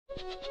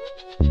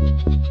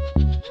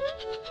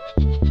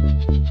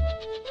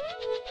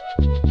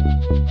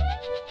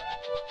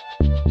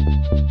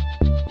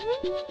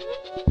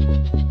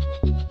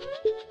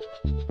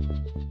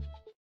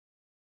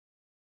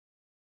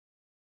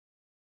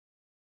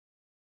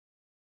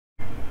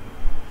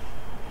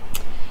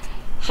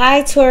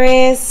Hi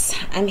Taurus,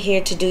 I'm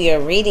here to do your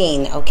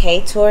reading,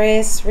 okay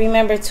Taurus?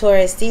 Remember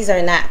Taurus, these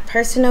are not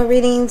personal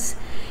readings,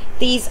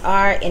 these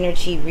are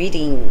energy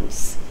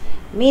readings.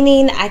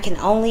 Meaning I can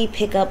only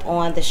pick up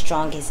on the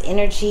strongest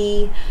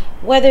energy,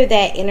 whether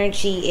that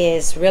energy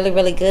is really,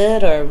 really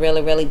good or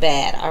really, really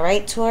bad,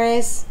 alright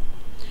Taurus?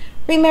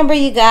 Remember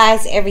you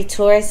guys, every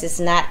Taurus is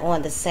not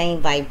on the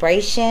same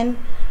vibration.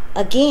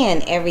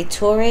 Again, every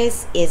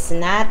Taurus is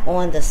not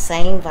on the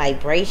same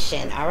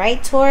vibration,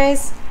 alright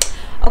Taurus?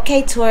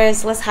 Okay,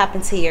 Taurus, let's hop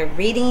into your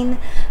reading.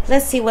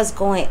 Let's see what's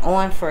going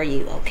on for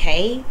you,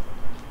 okay?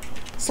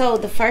 So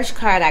the first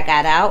card I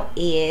got out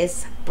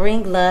is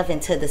Bring Love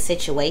into the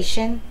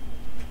Situation.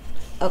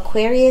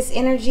 Aquarius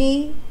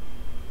energy.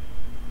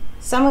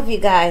 Some of you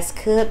guys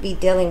could be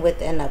dealing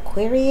with an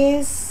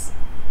Aquarius.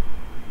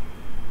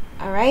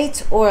 All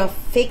right, or a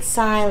fixed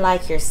sign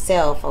like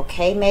yourself,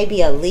 okay?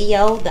 Maybe a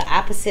Leo, the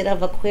opposite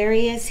of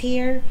Aquarius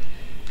here.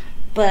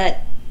 But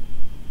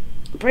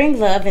bring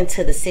love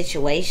into the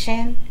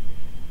situation.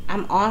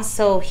 I'm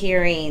also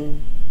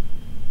hearing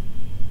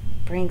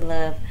bring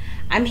love.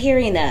 I'm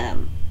hearing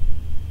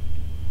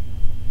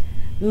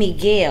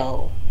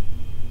Miguel.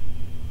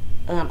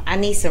 I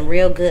need some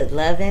real good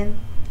loving.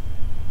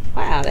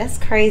 Wow, that's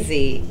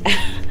crazy.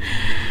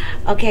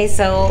 Okay,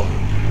 so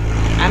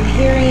I'm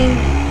hearing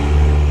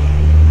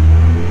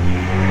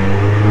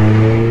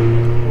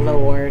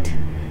Lord.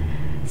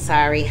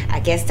 Sorry, I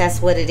guess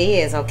that's what it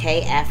is,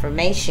 okay?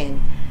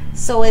 Affirmation.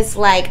 So it's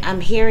like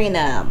I'm hearing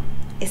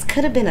it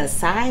could have been a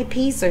side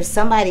piece or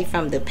somebody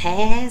from the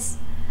past,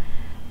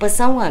 but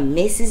someone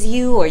misses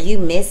you or you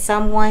miss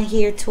someone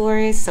here,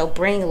 Taurus. So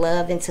bring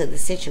love into the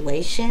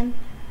situation.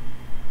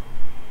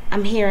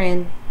 I'm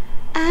hearing,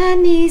 I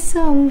need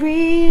some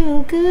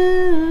real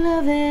good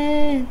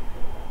loving,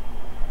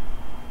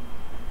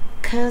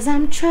 'cause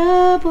I'm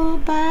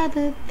troubled by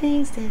the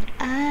things that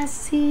I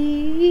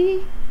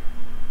see.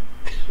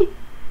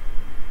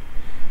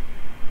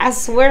 I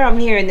swear I'm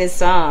hearing this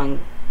song.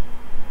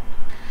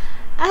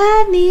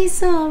 I need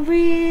some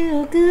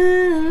real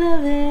good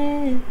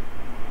loving,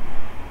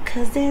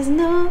 'cause there's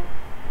no,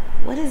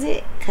 what is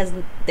it? 'Cause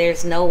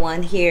there's no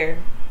one here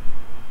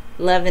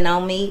loving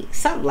on me.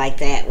 Something like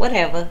that,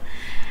 whatever.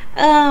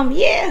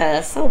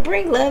 Yeah, so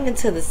bring love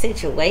into the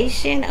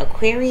situation.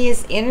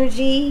 Aquarius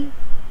energy.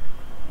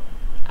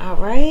 All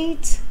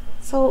right.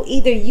 So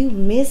either you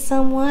miss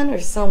someone or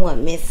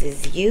someone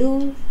misses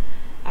you.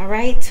 All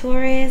right,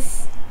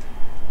 Taurus.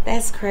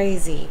 That's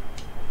crazy.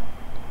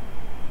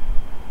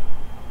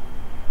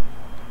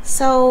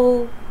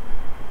 So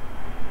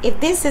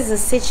if this is a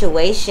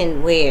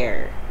situation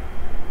where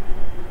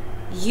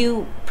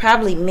you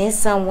probably miss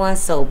someone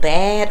so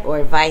bad,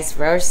 or vice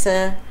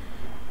versa,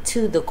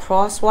 to the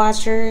cross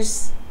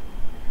watchers,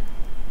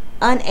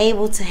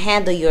 unable to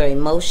handle your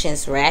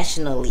emotions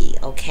rationally,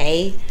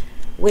 okay,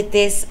 with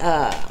this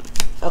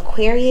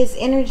Aquarius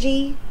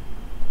energy.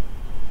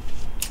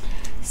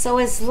 So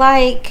it's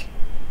like,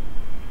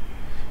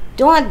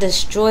 don't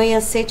destroy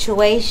a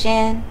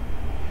situation.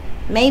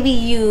 Maybe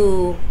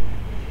you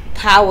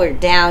powered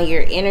down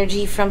your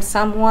energy from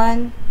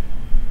someone.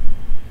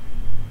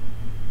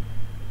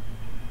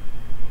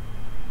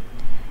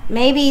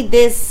 Maybe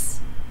this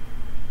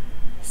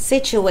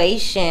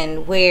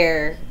situation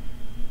where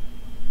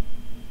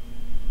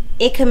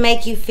it can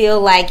make you feel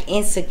like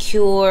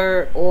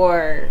insecure,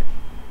 or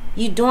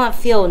you don't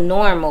feel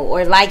normal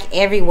or like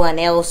everyone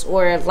else,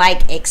 or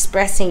like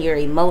expressing your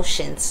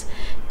emotions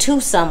to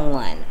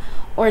someone,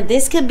 or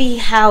this could be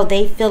how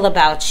they feel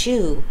about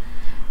you.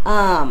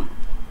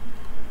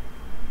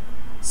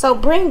 So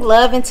bring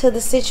love into the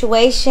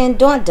situation.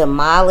 Don't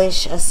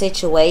demolish a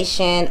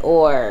situation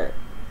or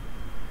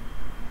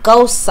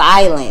go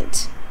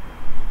silent.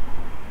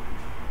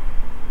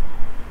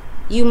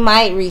 You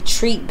might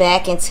retreat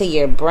back into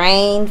your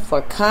brain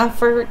for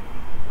comfort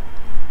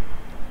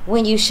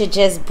when you should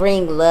just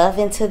bring love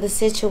into the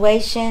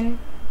situation.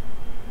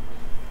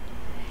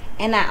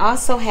 And I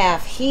also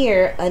have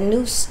here, a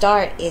new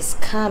start is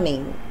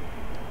coming.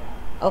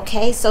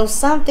 Okay, so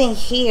something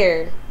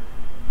here.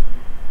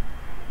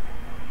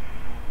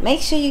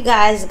 Make sure you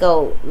guys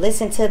go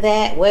listen to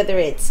that, whether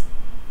it's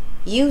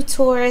you,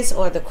 Taurus,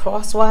 or the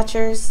cross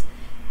watchers.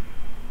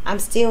 I'm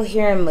still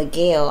hearing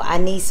Miguel. I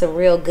need some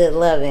real good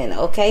loving.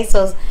 Okay,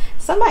 so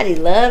somebody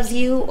loves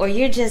you, or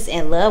you're just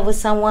in love with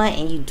someone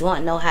and you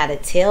don't know how to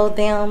tell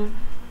them.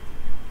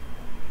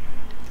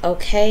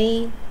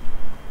 Okay,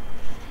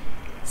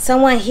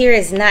 someone here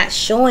is not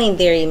showing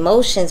their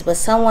emotions, but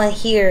someone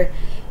here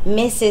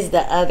misses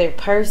the other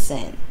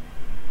person.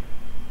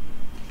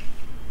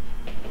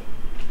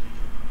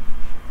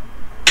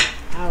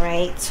 All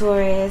right,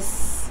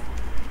 Taurus,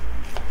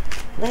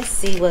 let's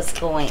see what's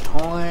going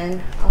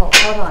on. Oh,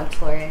 hold on,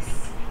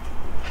 Taurus.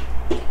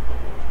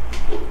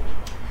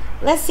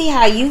 Let's see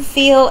how you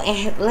feel,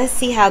 and let's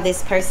see how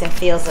this person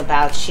feels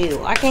about you.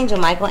 Archangel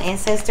Michael,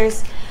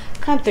 ancestors,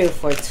 come through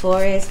for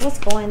Taurus. What's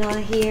going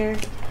on here?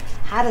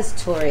 How does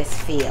Taurus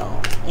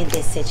feel in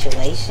this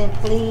situation,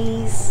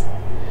 please?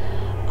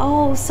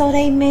 Oh, so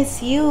they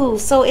miss you.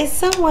 So it's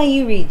someone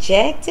you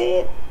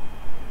rejected.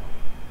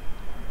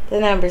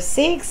 The number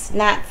 6,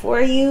 not for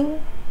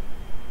you.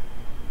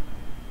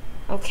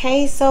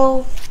 Okay,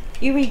 so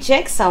you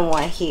reject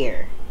someone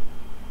here.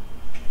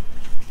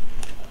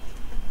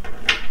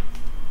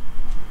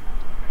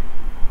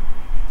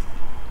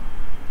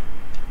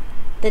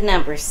 The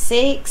number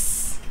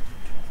 6.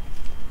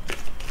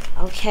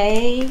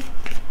 Okay.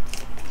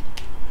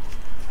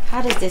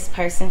 How does this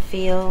person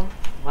feel?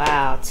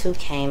 Wow, 2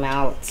 came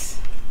out.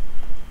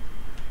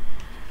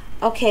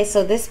 Okay,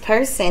 so this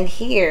person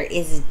here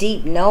is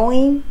deep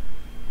knowing.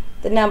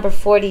 The number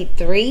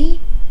 43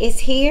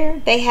 is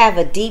here. They have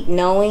a deep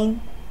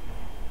knowing.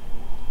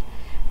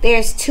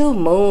 There's 2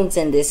 moons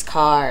in this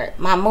card.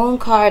 My moon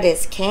card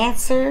is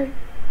Cancer.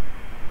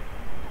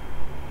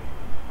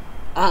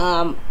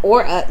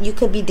 Or you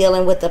could be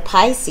dealing with the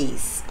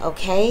Pisces,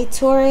 okay,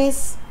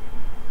 Taurus?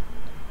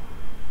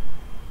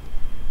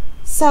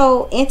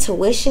 So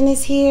intuition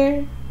is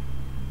here.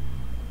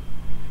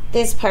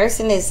 This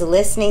person is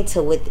listening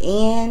to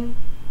within,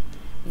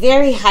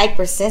 very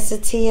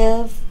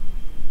hypersensitive.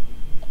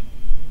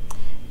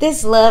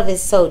 This love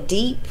is so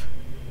deep,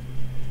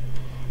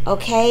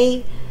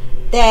 okay,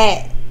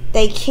 that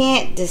they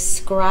can't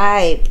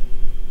describe.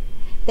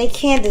 They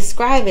can't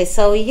describe it.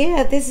 So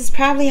yeah, this is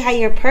probably how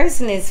your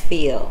person is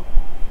feel.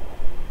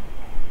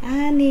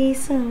 I need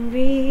some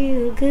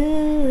real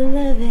good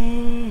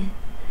loving.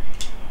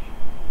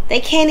 They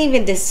can't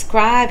even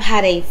describe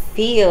how they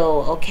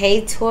feel,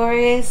 okay,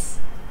 Taurus?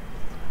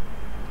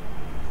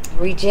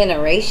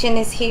 Regeneration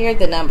is here,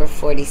 the number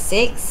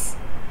 46.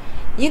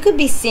 You could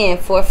be seeing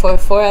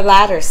 444 a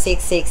lot, or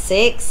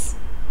 666.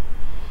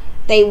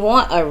 They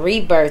want a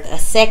rebirth, a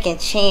second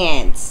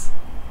chance.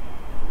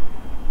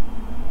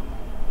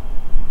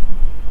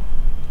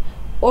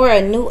 Or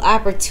a new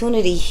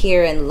opportunity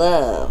here in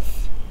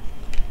love.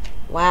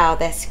 Wow,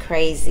 that's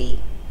crazy.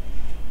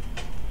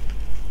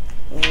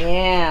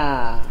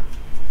 Yeah.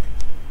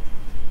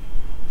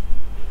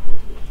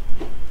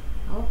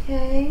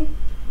 Okay.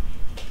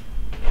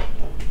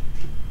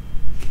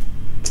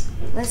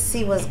 Let's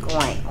see what's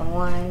going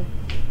on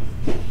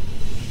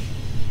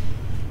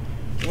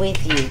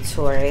with you,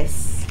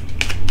 Taurus.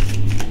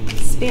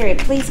 Spirit,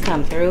 please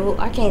come through.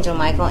 Archangel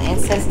Michael,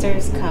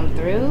 ancestors, come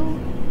through.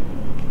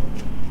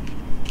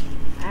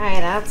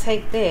 Alright, I'll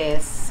take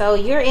this. So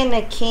you're in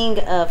the King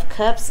of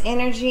Cups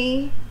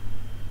energy.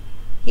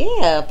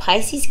 Yeah,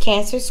 Pisces,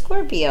 Cancer,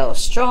 Scorpio.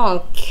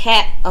 Strong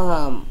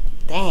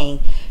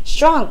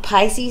strong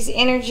Pisces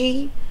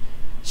energy.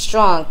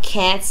 Strong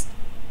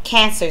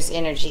Cancer's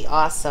energy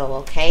also,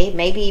 okay?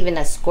 Maybe even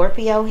a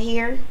Scorpio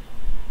here.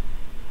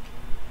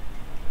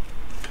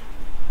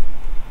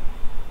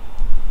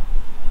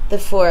 The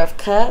 4 of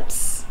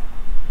Cups.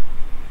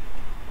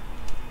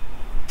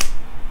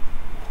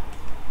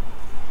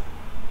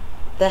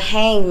 The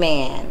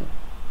Hangman.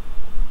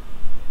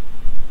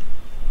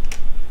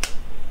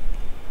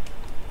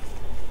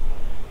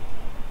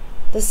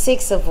 The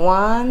 6 of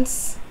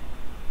Wands.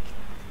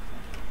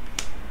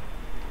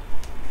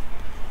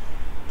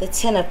 The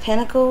 10 of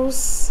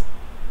Pentacles.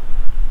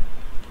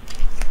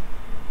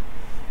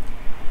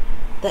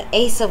 The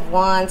Ace of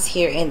Wands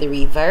here in the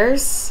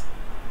reverse.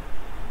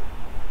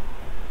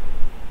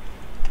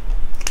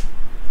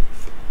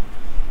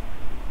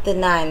 The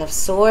 9 of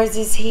Swords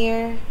is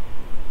here.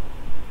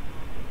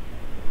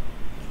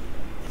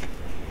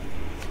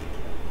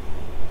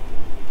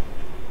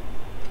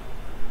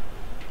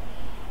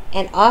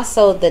 And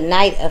also the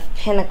Knight of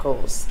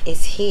Pentacles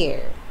is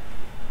here.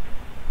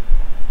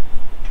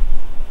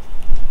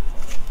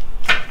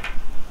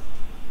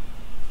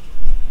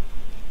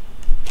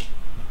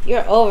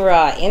 Your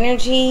overall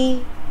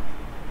energy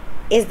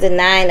is the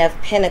 9 of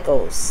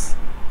Pentacles.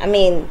 I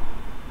mean,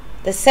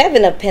 the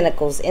 7 of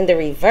Pentacles in the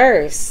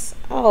reverse.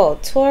 Oh,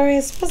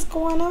 Taurus, what's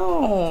going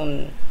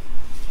on?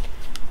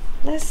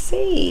 Let's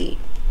see.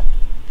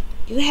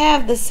 You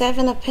have the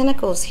 7 of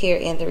Pentacles here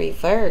in the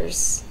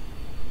reverse.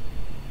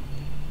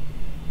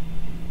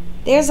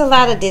 There's a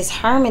lot of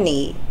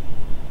disharmony,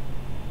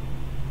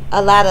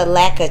 a lot of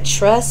lack of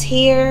trust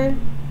here.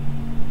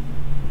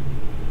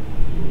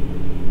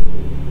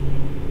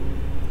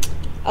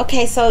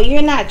 Okay, so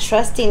you're not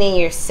trusting in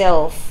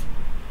yourself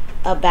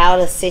about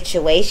a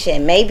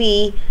situation.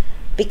 Maybe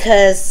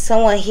because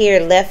someone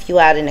here left you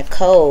out in the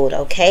cold,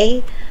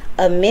 okay?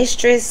 A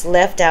mistress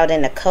left out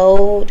in the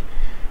cold.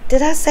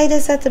 Did I say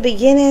this at the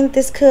beginning?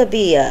 This could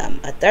be a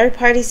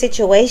third-party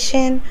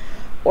situation,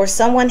 or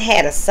someone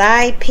had a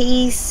side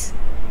piece,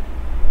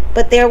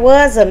 but there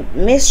was a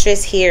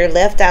mistress here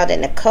left out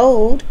in the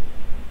cold.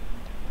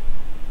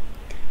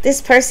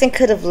 This person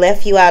could have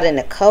left you out in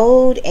the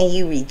cold and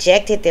you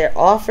rejected their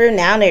offer.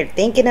 Now they're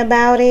thinking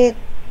about it.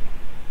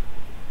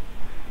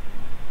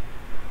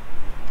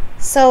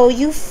 So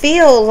you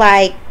feel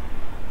like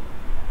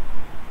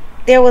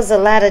there was a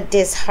lot of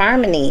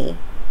disharmony,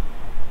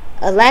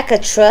 a lack of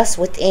trust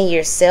within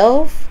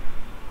yourself,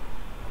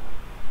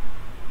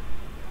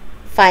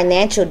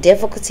 financial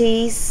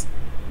difficulties.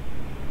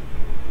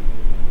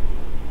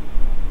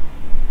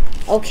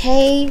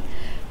 Okay,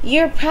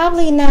 you're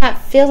probably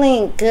not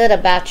feeling good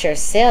about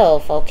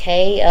yourself,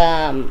 okay,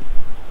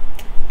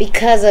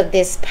 because of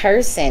this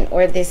person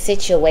or this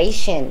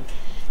situation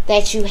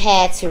that you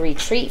had to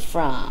retreat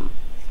from.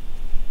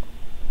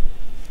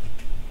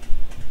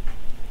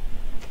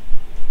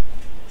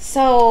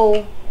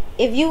 So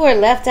if you were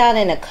left out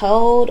in the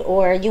cold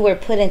or you were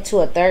put into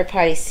a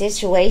third-party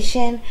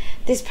situation,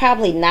 this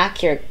probably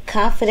knocked your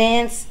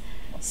confidence.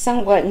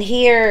 Someone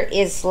here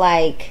is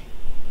like,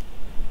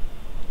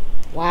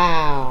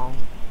 wow.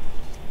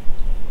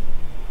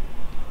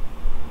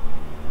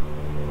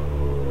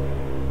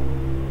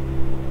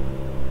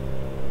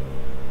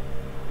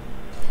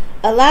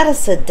 A lot of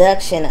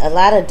seduction, a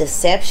lot of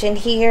deception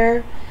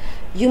here.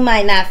 You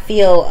might not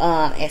feel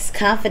as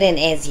confident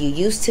as you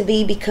used to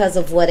be because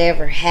of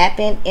whatever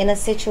happened in a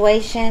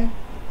situation.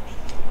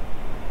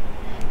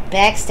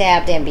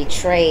 Backstabbed and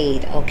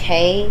betrayed,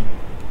 okay?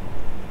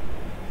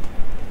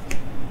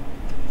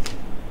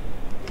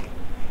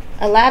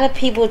 A lot of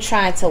people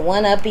trying to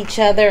one-up each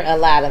other. A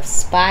lot of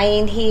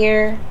spying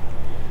here,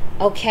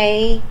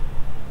 okay?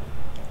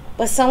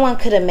 But someone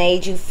could have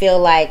made you feel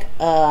like...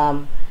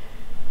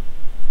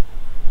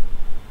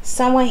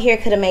 someone here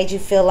could have made you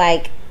feel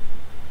like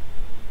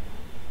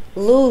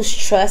lose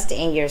trust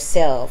in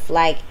yourself,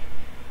 like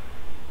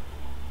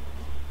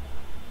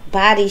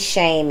body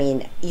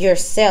shaming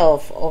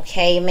yourself,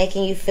 okay,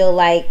 making you feel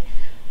like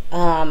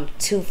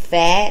too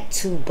fat,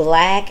 too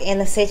black in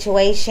a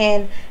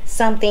situation.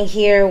 Something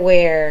here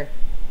where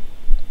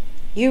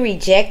you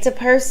reject a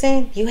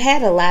person. You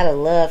had a lot of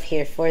love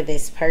here for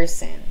this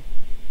person,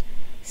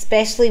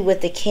 especially with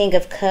the King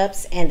of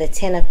Cups and the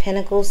Ten of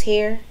Pentacles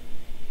here.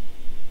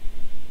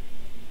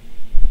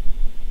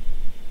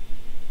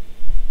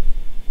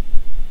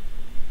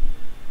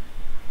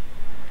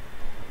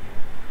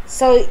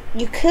 So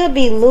you could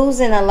be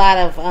losing a lot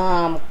of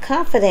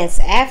confidence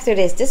after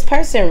this. This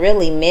person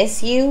really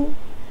miss you.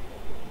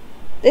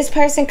 This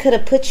person could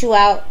have put you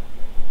out,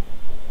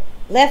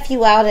 left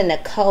you out in the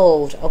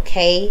cold,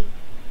 okay?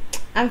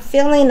 I'm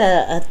feeling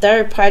a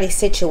third-party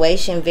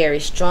situation very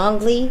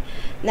strongly.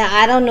 Now,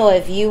 I don't know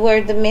if you were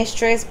the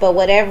mistress, but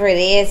whatever it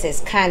is, it's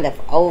kind of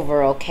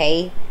over,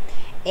 okay?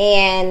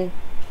 And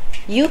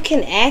you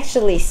can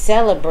actually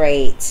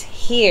celebrate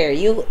here.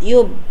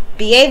 You'll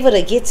be able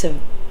to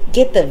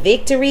get the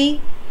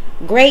victory.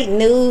 Great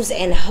news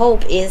and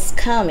hope is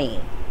coming.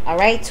 All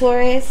right,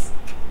 Taurus?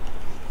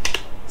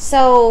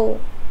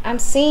 So I'm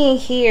seeing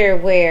here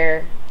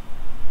where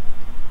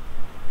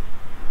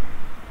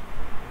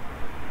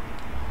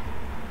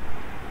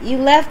you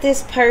left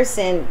this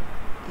person.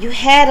 You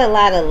had a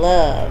lot of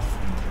love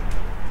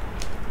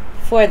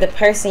for the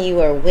person you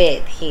were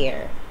with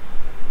here.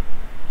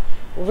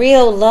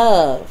 Real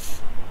love.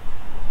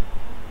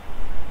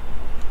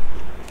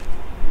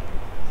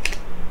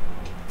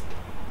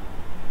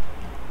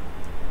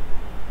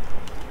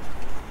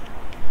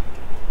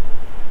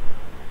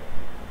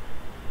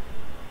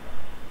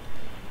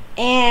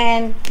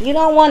 And you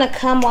don't want to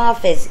come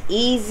off as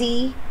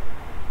easy.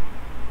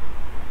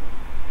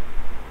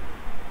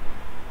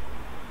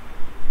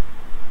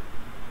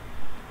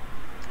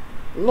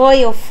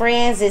 Loyal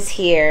friends is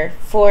here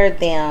for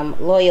them.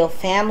 Loyal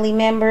family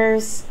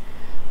members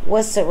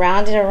was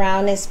surrounded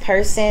around this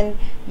person.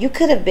 You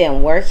could have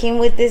been working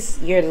with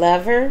your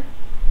lover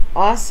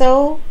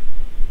also.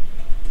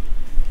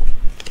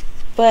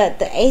 But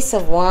the Ace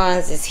of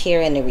Wands is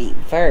here in the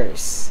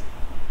reverse.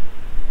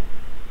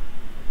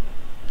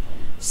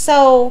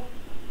 So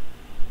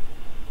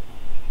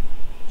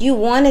you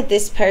wanted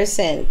this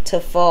person to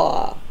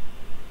fall.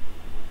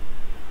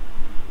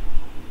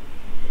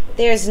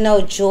 There's no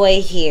joy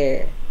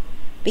here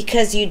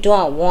because you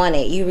don't want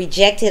it. You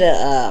rejected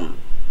a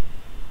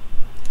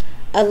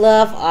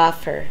love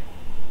offer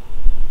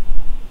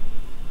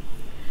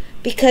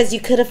because you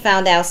could have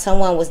found out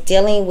someone was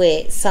dealing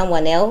with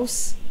someone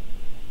else.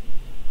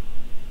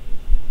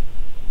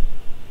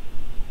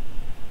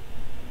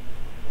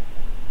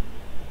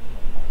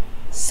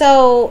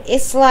 So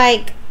it's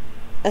like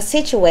a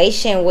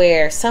situation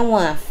where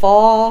someone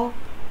fall,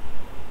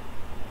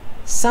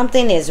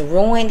 something is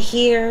ruined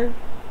here,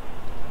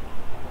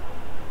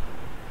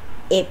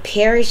 it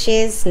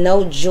perishes,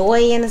 no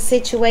joy in the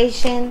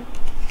situation.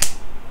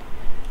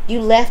 You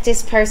left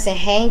this person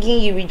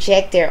hanging, you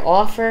reject their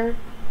offer.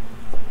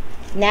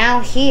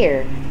 Now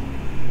here,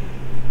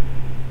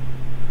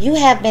 you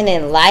have been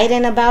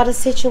enlightened about a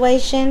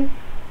situation.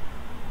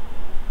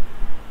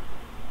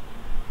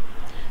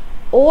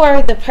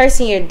 Or the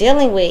person you're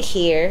dealing with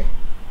here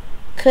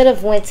could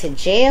have went to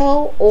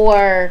jail,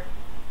 or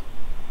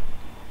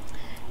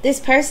this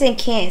person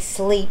can't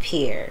sleep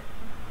here,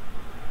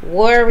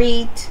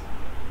 worried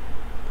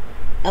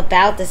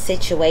about the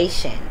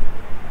situation.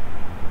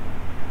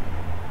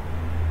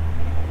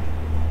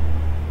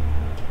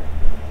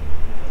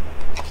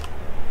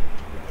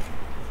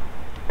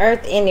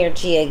 Earth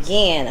energy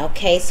again.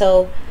 Okay,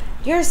 so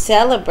you're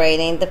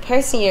celebrating the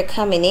person you're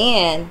coming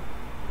in,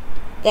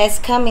 that's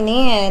coming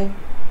in.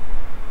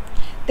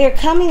 They're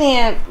coming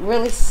in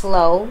really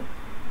slow.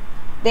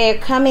 They're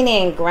coming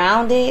in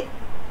grounded.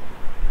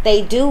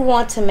 They do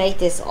want to make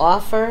this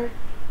offer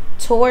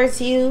towards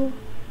you.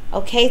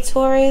 Okay,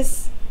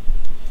 Taurus?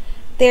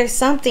 There's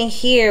something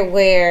here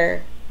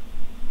where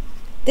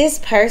this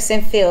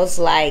person feels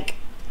like,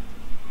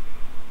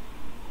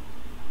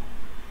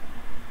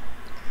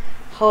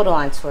 hold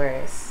on,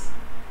 Taurus.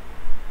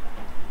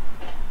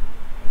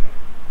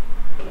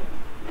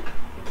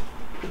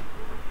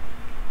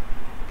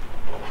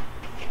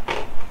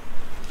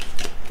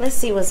 Let's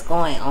see what's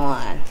going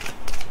on.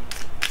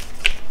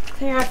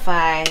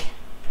 Clarify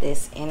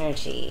this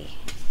energy.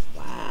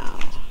 Wow.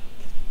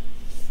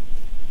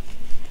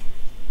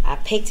 I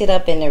picked it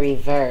up in the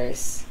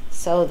reverse.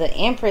 So the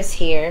Empress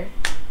here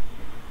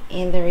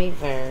in the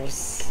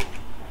reverse.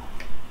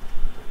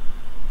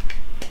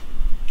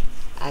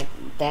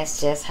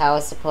 That's just how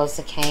it's supposed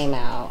to came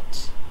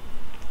out.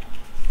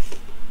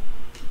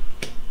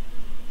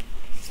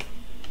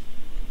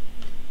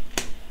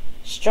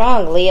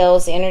 Strong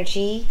Leo's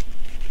energy.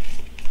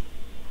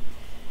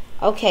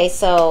 Okay,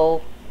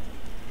 so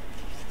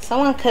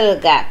someone could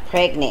have got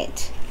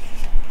pregnant.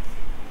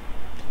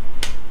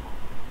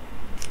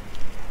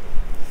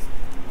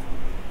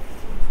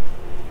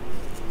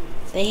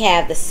 They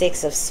have the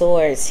Six of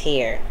Swords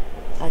here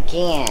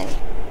again.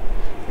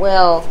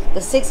 Well,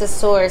 the Six of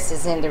Swords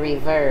is in the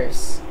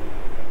reverse.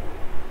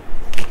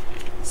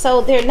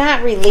 So they're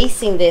not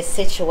releasing this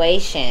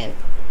situation.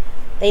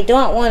 They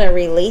don't want to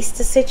release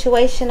the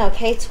situation,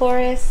 okay,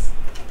 Taurus?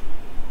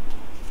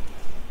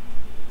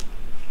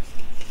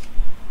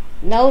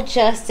 No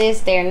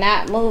justice. They're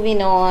not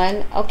moving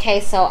on. Okay,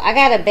 so I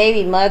got a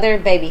baby mother,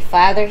 baby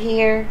father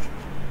here.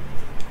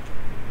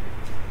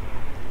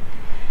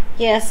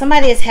 Yeah,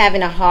 somebody is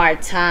having a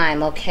hard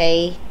time,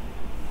 okay,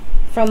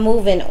 from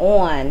moving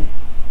on.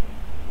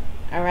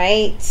 All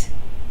right.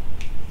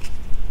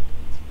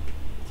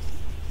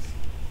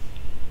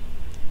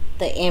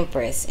 The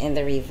Empress in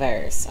the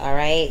reverse. All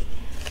right.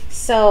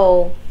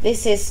 So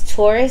this is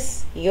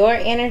Taurus, your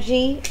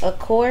energy, of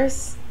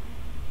course.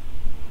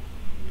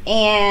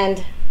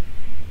 And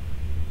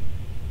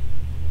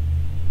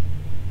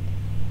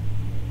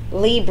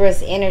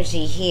Libra's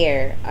energy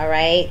here. All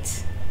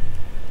right.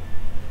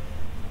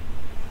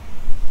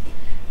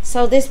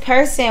 So this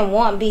person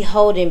won't be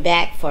holding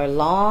back for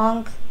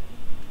long.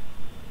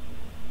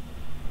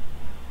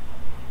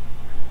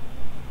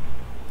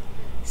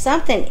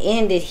 Something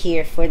ended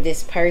here for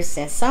this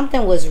person.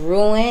 Something was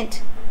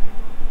ruined.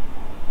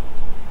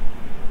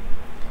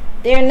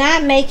 They're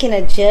not making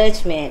a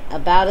judgment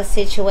about a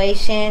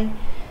situation.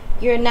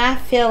 You're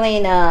not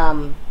feeling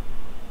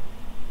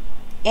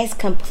as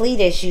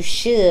complete as you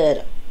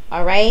should.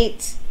 All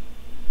right.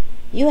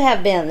 You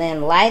have been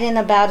enlightened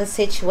about a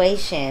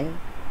situation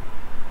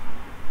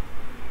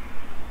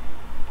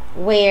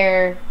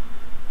where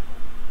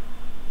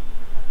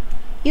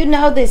you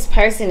know this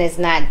person is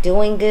not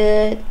doing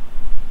good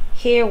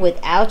here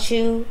without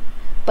you,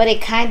 but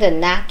it kind of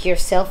knocked your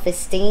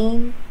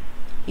self-esteem.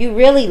 You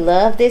really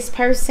love this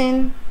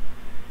person.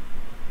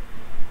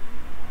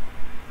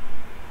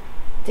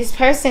 This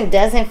person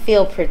doesn't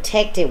feel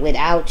protected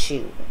without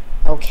you,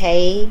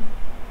 okay?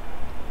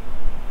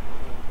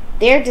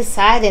 They're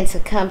deciding to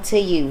come to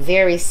you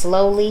very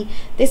slowly.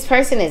 This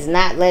person is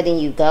not letting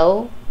you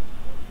go.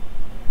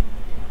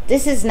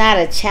 This is not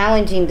a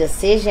challenging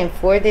decision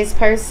for this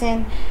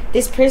person.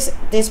 This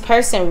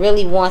person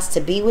really wants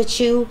to be with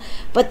you,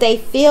 but they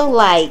feel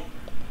like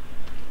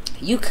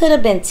you could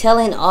have been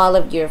telling all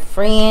of your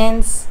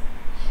friends,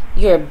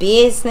 your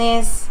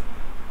business,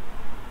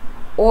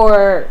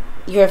 or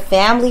your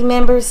family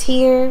members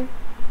here.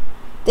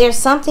 There's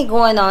something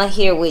going on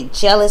here with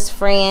jealous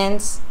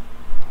friends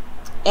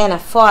and a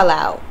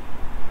fallout.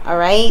 All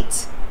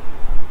right.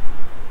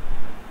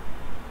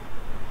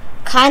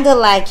 Kind of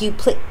like you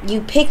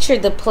picture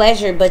the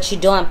pleasure, but you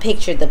don't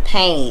picture the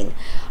pain.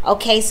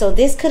 Okay, so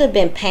this could have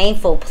been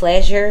painful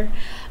pleasure.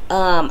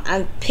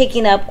 I'm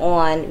picking up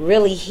on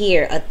really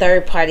here a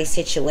third-party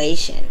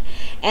situation.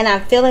 And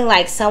I'm feeling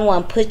like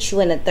someone put you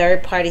in a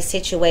third-party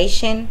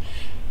situation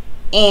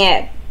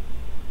and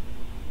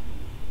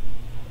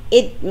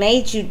it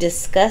made you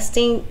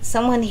disgusting.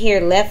 Someone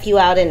here left you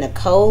out in the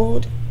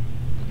cold.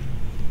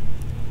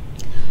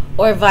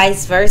 Or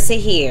vice versa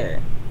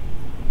here.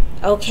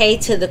 Okay,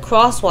 to the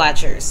cross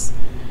watchers.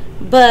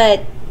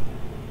 But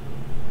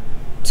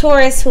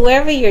Taurus,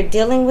 whoever you're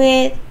dealing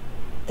with,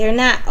 they're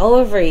not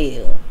over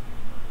you.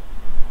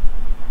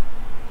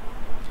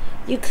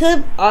 You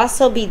could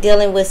also be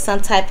dealing with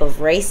some type of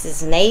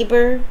racist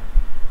neighbor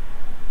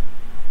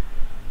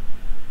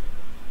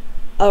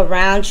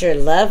around your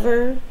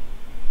lover.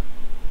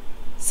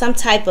 Some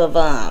type of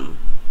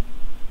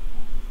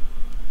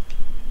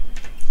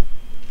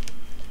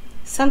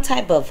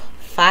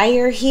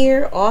fire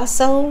here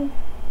also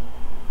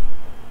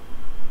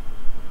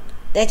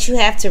that you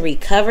have to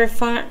recover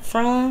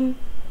from.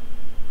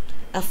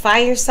 a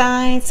fire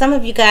sign. Some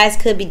of you guys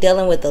could be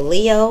dealing with a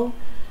Leo,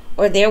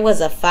 or there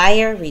was a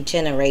fire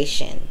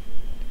regeneration,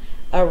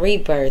 a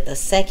rebirth, a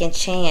second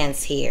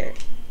chance here.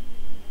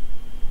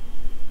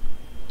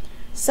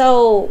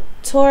 So,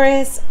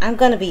 Taurus, I'm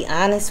going to be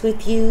honest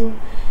with you.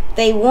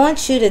 They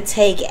want you to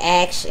take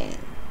action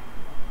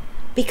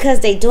because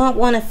they don't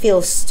want to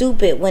feel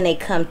stupid when they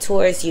come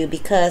towards you,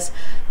 because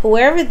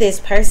whoever this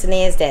person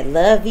is that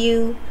love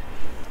you,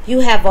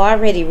 you have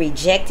already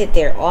rejected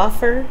their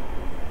offer,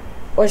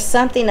 or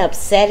something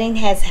upsetting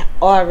has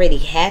already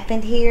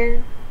happened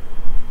here.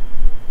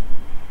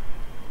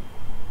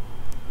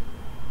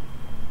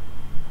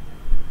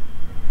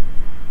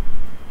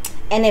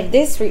 And if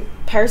this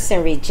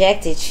person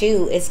rejected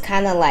you, it's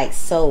kind of like,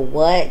 so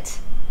what?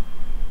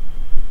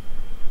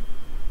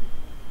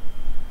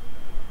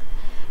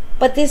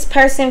 But this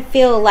person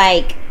feel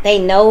like they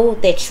know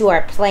that you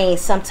are playing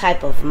some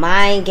type of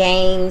mind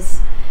games.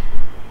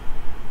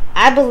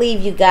 I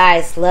believe you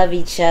guys love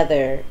each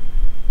other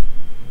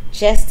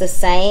just the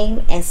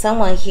same, and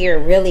someone here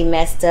really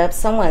messed up.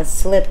 Someone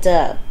slipped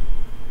up.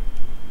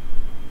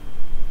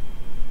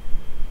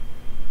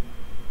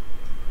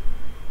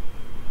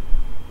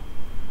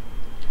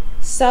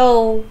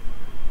 So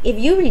if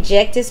you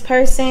reject this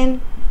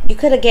person, you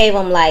could have gave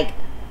them like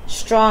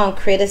strong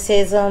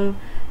criticism.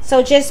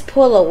 So just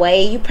pull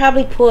away. You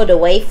probably pulled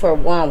away for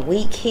 1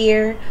 week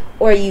here,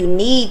 or you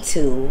need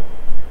to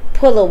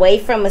pull away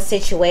from a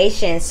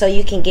situation so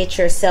you can get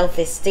your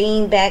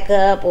self-esteem back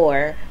up,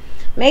 or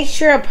make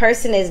sure a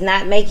person is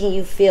not making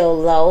you feel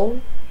low.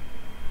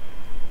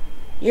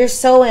 You're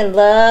so in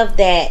love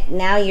that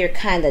now you're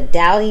kind of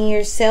doubting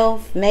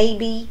yourself,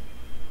 maybe.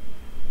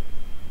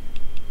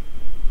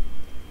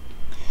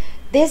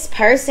 This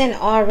person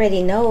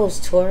already knows,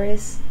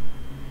 Taurus.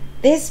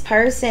 This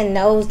person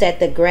knows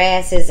that the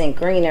grass isn't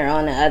greener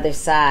on the other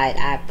side.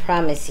 I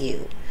promise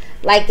you.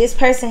 Like, this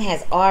person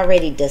has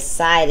already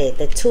decided.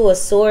 The Two of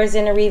Swords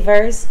in the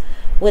reverse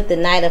with the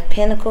Knight of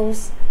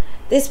Pentacles.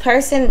 This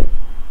person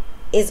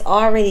is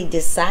already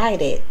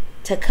decided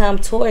to come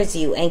towards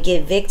you and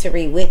get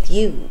victory with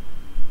you.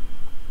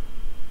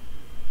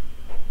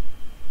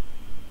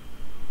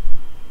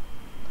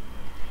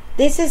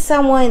 This is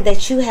someone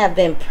that you have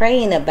been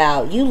praying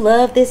about. You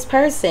love this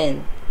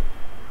person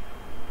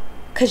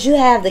because you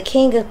have the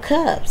King of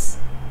Cups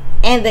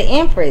and the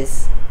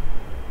Empress.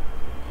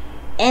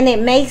 And it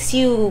makes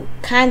you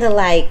kind of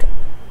like,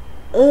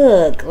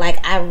 ugh,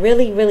 like, I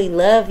really, really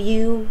love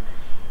you.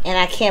 And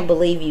I can't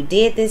believe you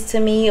did this to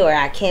me, or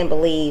I can't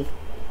believe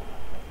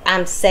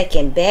I'm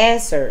second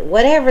best, or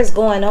whatever's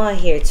going on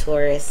here,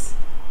 Taurus.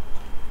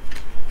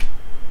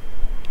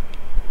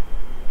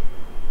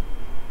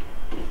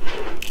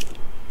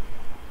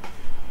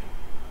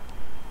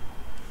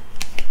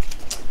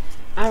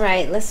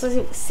 Alright, let's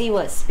see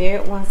what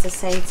Spirit wants to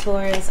say,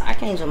 Taurus.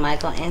 Archangel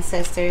Michael,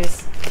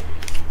 ancestors,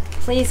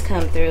 please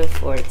come through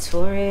for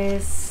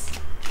Taurus.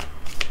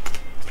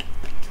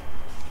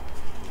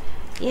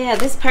 Yeah,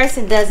 this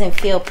person doesn't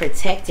feel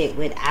protected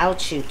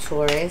without you,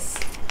 Taurus.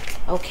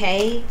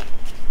 Okay?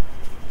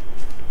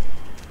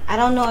 I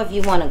don't know if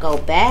you want to go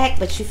back,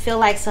 but you feel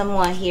like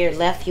someone here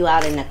left you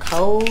out in the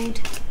cold.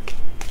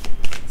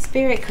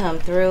 Spirit, come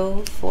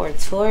through for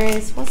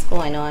Taurus. What's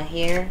going on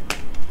here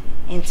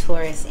in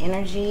Taurus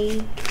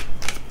energy?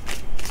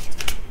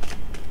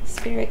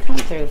 Spirit, come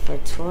through for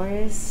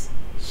Taurus.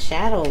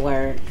 Shadow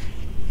work.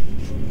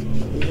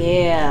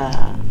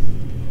 Yeah.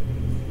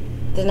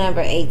 The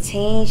number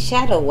 18,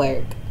 shadow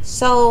work.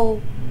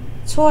 So,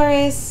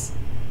 Taurus,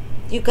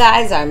 you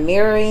guys are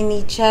mirroring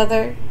each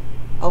other,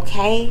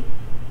 okay?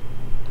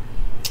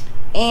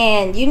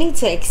 And you need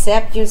to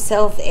accept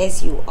yourself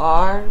as you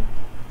are.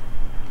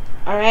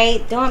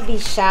 Alright? Don't be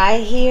shy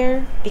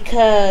here,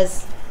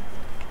 because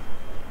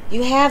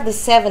you have the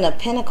Seven of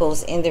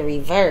Pentacles in the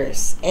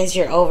reverse as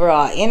your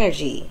overall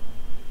energy.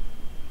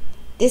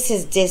 This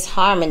is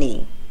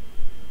disharmony.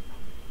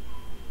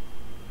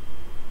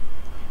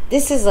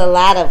 This is a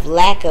lot of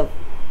lack of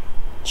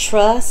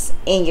trust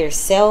in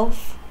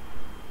yourself.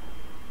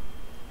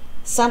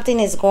 Something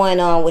is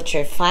going on with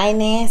your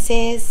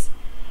finances.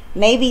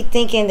 Maybe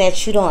thinking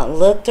that you don't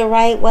look the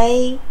right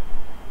way.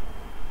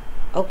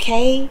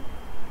 Okay?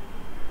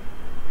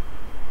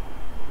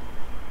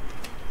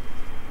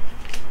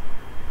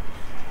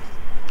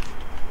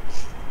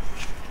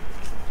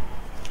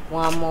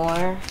 One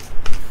more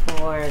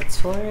for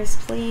Taurus,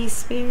 please,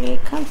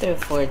 Spirit. Come through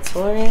for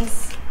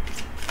Taurus.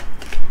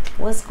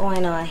 What's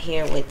going on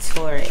here with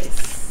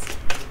Taurus?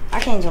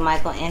 Archangel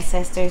Michael,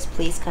 ancestors,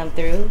 please come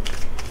through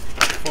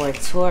for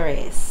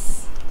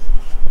Taurus.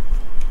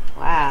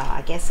 Wow,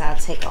 I guess I'll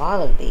take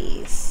all of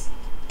these.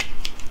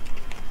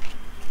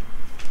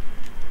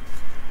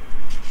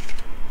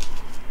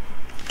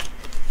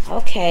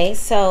 Okay,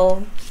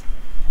 so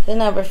the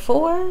number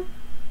 4,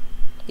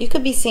 you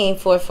could be seeing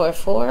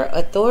 444,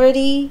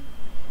 authority.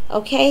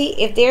 Okay,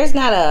 if there's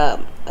not a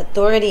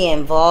authority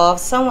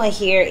involved, someone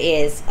here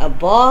is a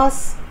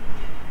boss.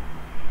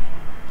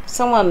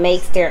 Someone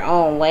makes their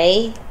own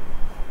way.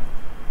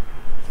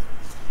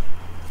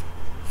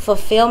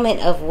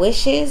 fulfillment of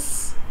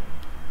wishes,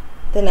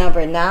 the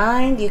number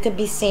 9. You could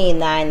be seeing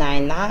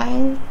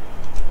 999.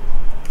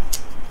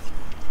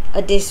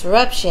 A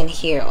disruption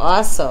here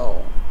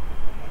also.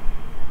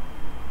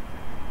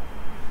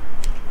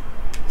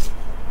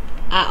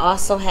 I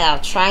also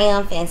have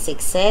triumph and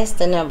success,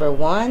 the number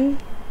 1.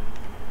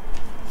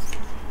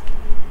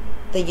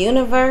 The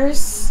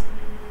universe.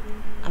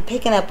 I'm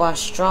picking up on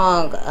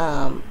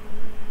strong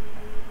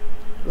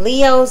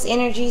Leo's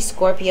energy,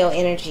 Scorpio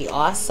energy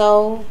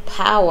also.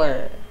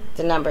 Power,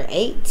 the number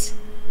 8.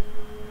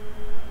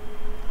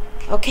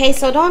 Okay,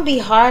 so don't be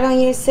hard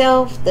on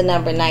yourself, the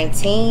number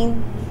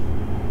 19.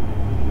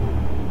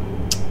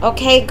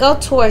 Okay, go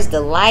towards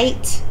the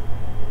light.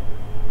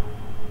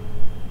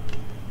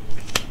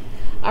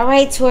 All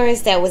right,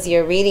 Taurus, that was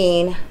your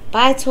reading.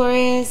 Bye,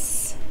 Taurus.